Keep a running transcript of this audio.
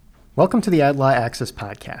Welcome to the Ad Law Access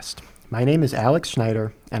Podcast. My name is Alex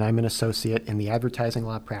Schneider, and I'm an associate in the advertising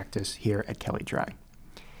law practice here at Kelley Drye.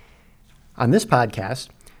 On this podcast,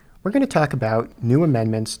 we're going to talk about new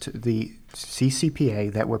amendments to the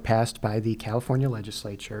CCPA that were passed by the California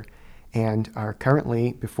legislature and are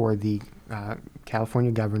currently before the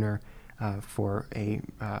California governor for a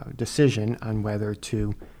decision on whether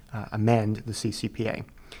to amend the CCPA.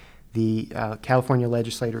 The California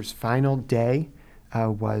legislature's final day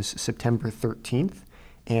was September 13th,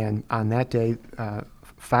 and on that day,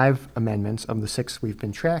 5 amendments of the 6 we've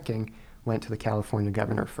been tracking went to the California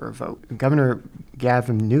governor for a vote. Governor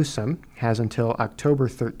Gavin Newsom has until October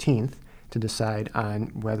 13th to decide on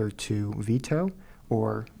whether to veto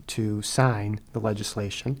or to sign the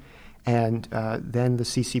legislation, and then the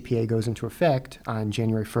CCPA goes into effect on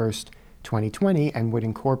January 1st, 2020, and would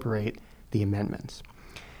incorporate the amendments.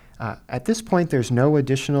 At this point, there's no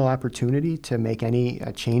additional opportunity to make any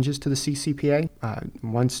changes to the CCPA.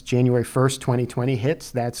 Once January 1st, 2020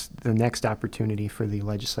 hits, that's the next opportunity for the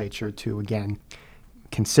legislature to, again,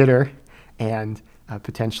 consider and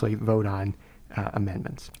potentially vote on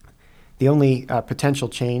amendments. The only potential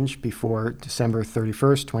change before December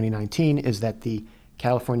 31st, 2019 is that the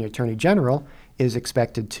California Attorney General is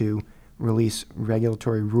expected to release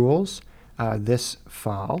regulatory rules this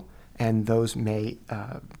fall, and those may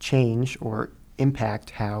change or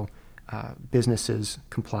impact how businesses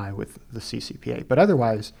comply with the CCPA. But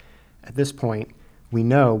otherwise, at this point, we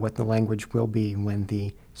know what the language will be when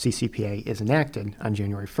the CCPA is enacted on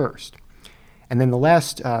January 1st. And then the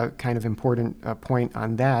last kind of important point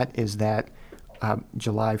on that is that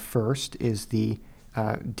July 1st is the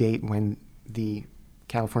date when the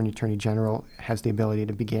California Attorney General has the ability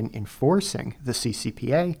to begin enforcing the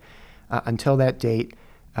CCPA. Until that date,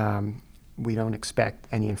 we don't expect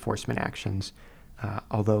any enforcement actions,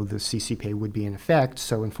 although the CCPA would be in effect,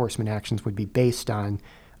 so enforcement actions would be based on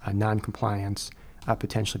noncompliance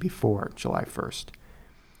potentially before July 1st.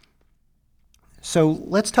 So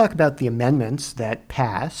let's talk about the amendments that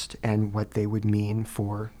passed and what they would mean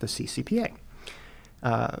for the CCPA.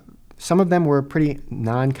 Some of them were pretty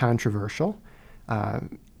non-controversial.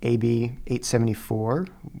 AB 874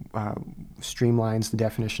 streamlines the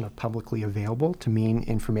definition of publicly available to mean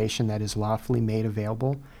information that is lawfully made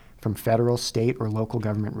available from federal, state, or local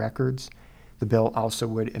government records. The bill also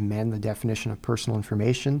would amend the definition of personal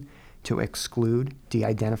information to exclude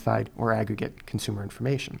de-identified or aggregate consumer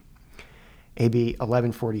information. AB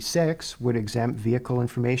 1146 would exempt vehicle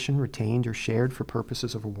information retained or shared for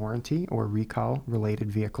purposes of a warranty or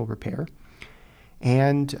recall-related vehicle repair.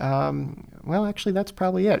 And, actually, that's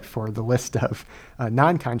probably it for the list of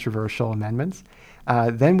non-controversial amendments.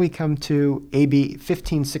 Then we come to AB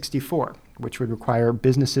 1564, which would require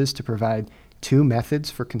businesses to provide 2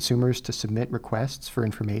 methods for consumers to submit requests for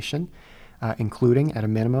information, including, at a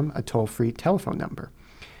minimum, a toll-free telephone number.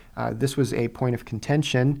 This was a point of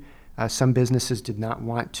contention. Some businesses did not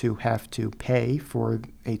want to have to pay for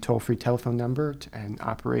a toll-free telephone number and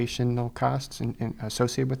operational costs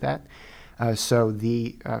associated with that. So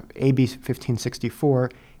the AB 1564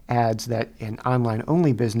 adds that an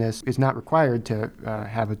online-only business is not required to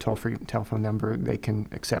have a toll-free telephone number. They can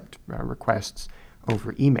accept requests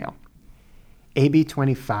over email. AB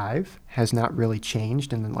 25 has not really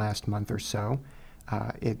changed in the last month or so.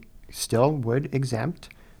 It still would exempt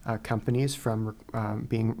companies from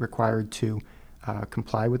being required to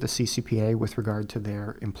comply with the CCPA with regard to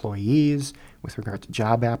their employees, with regard to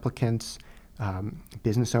job applicants,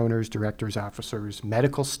 business owners, directors, officers,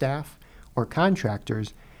 medical staff, or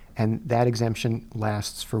contractors, and that exemption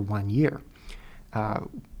lasts for 1 year.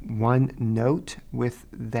 One note with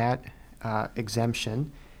that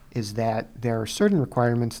exemption is that there are certain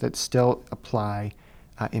requirements that still apply,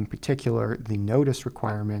 in particular the notice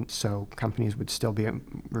requirement, so companies would still be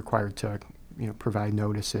required to provide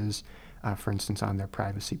notices, for instance, on their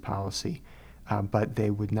privacy policy, but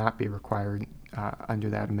they would not be required under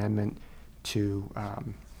that amendment to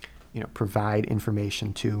provide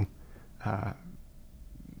information to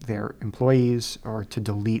their employees or to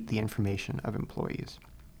delete the information of employees.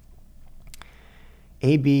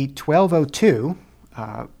 AB 1202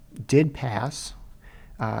 did pass.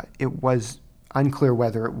 It was unclear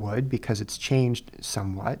whether it would because it's changed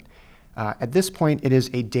somewhat. At this point, it is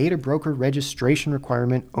a data broker registration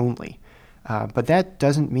requirement only. But that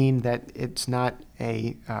doesn't mean that it's not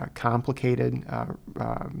a complicated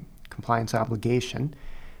compliance obligation.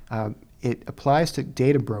 It applies to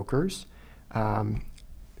data brokers.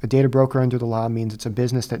 A data broker under the law means it's a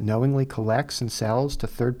business that knowingly collects and sells to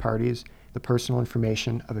third parties the personal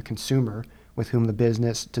information of a consumer with whom the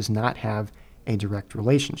business does not have a direct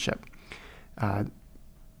relationship.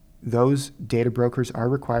 those data brokers are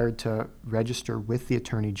required to register with the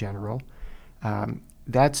Attorney General.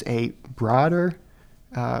 That's a broader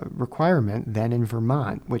requirement than in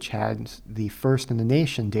Vermont, which had the first in the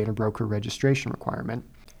nation data broker registration requirement.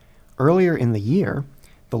 Earlier in the year,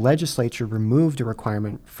 the legislature removed a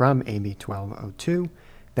requirement from AB 1202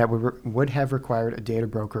 that would have required a data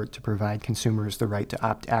broker to provide consumers the right to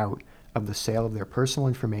opt out of the sale of their personal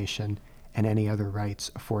information and any other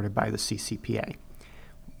rights afforded by the CCPA.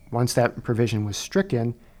 Once that provision was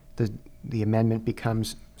stricken, the amendment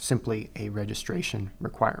becomes simply a registration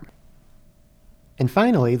requirement. And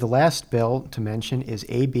finally, the last bill to mention is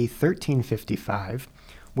AB 1355,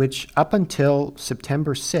 which up until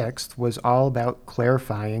September 6th was all about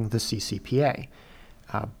clarifying the CCPA.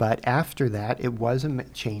 But after that, it was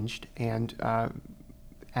changed and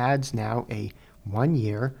adds now a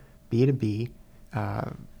 1-year B2B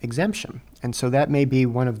exemption. And so that may be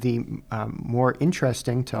one of the more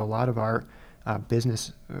interesting to a lot of our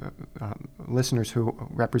business listeners who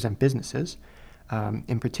represent businesses,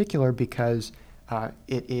 in particular because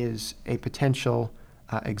it is a potential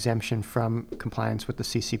exemption from compliance with the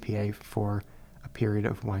CCPA for a period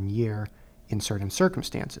of 1 year in certain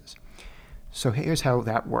circumstances. So here's how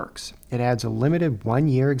that works. It adds a limited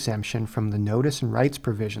 1-year exemption from the notice and rights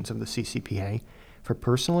provisions of the CCPA for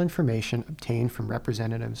personal information obtained from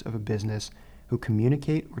representatives of a business who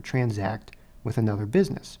communicate or transact with another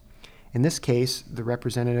business. In this case, the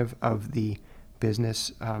representative of the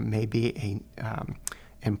business may be an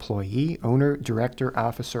employee, owner, director,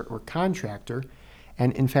 officer, or contractor.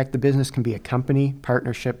 And in fact, the business can be a company,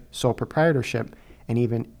 partnership, sole proprietorship, and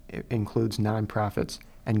even includes nonprofits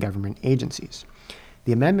and government agencies.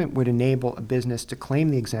 The amendment would enable a business to claim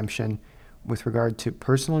the exemption with regard to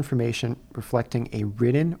personal information reflecting a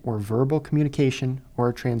written or verbal communication or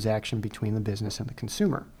a transaction between the business and the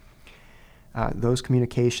consumer. Those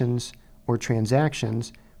communications or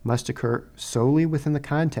transactions must occur solely within the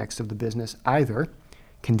context of the business, either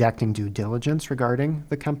conducting due diligence regarding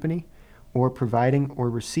the company or providing or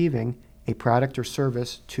receiving a product or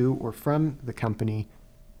service to or from the company.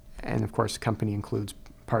 And of course, the company includes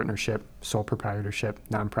partnership, sole proprietorship,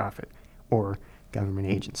 nonprofit, or government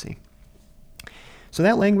agency. So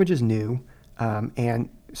that language is new and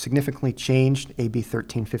significantly changed AB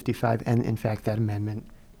 1355, and in fact, that amendment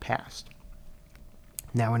passed.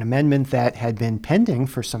 Now, an amendment that had been pending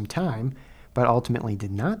for some time but ultimately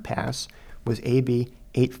did not pass was AB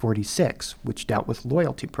 846, which dealt with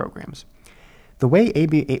loyalty programs. The way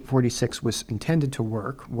AB 846 was intended to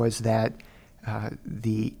work was that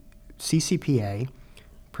the CCPA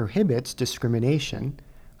prohibits discrimination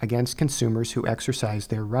against consumers who exercise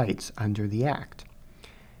their rights under the Act.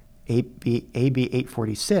 AB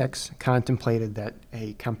 846 contemplated that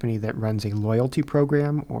a company that runs a loyalty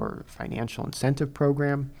program or financial incentive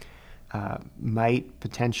program might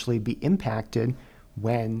potentially be impacted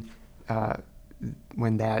when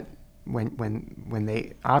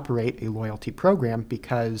they operate a loyalty program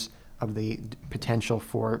because of the potential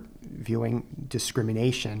for viewing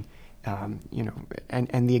discrimination.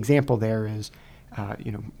 And the example there is,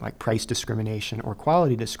 like price discrimination or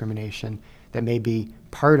quality discrimination that may be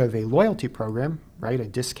part of a loyalty program, right? A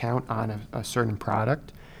discount on a certain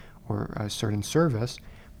product or a certain service,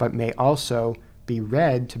 but may also be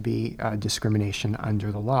read to be discrimination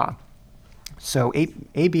under the law. So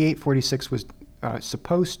AB 846 was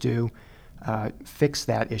supposed to fix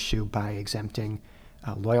that issue by exempting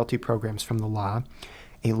loyalty programs from the law.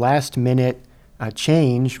 A last-minute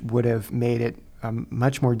change would have made it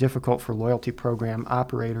much more difficult for loyalty program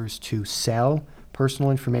operators to sell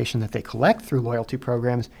personal information that they collect through loyalty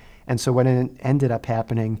programs. And so what ended up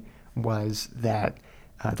happening was that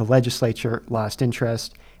the legislature lost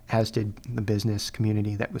interest, as did the business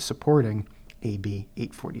community that was supporting AB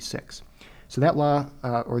 846. So that law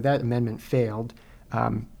or that amendment failed.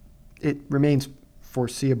 It remains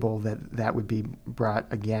foreseeable that that would be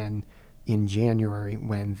brought again in January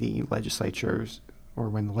when the legislature's or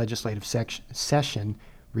when the legislative session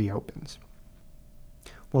reopens.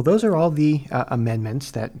 Well, those are all the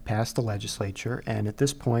amendments that passed the legislature, and at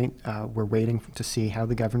this point, we're waiting to see how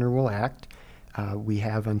the governor will act. We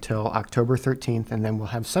have until October 13th, and then we'll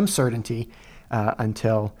have some certainty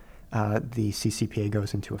until the CCPA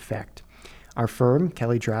goes into effect. Our firm,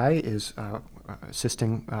 Kelly Dry, is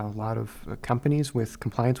assisting a lot of companies with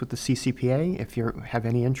compliance with the CCPA. If you have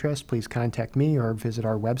any interest, please contact me or visit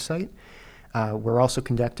our website. We're also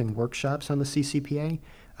conducting workshops on the CCPA.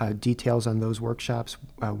 Details on those workshops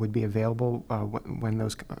would be available when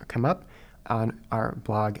those come up on our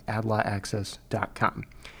blog, adlawaccess.com.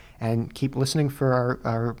 And keep listening for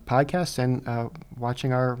our podcasts and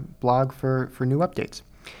watching our blog for new updates.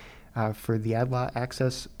 For the Ad Law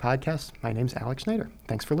Access podcast, my name's Alex Schneider.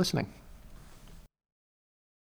 Thanks for listening.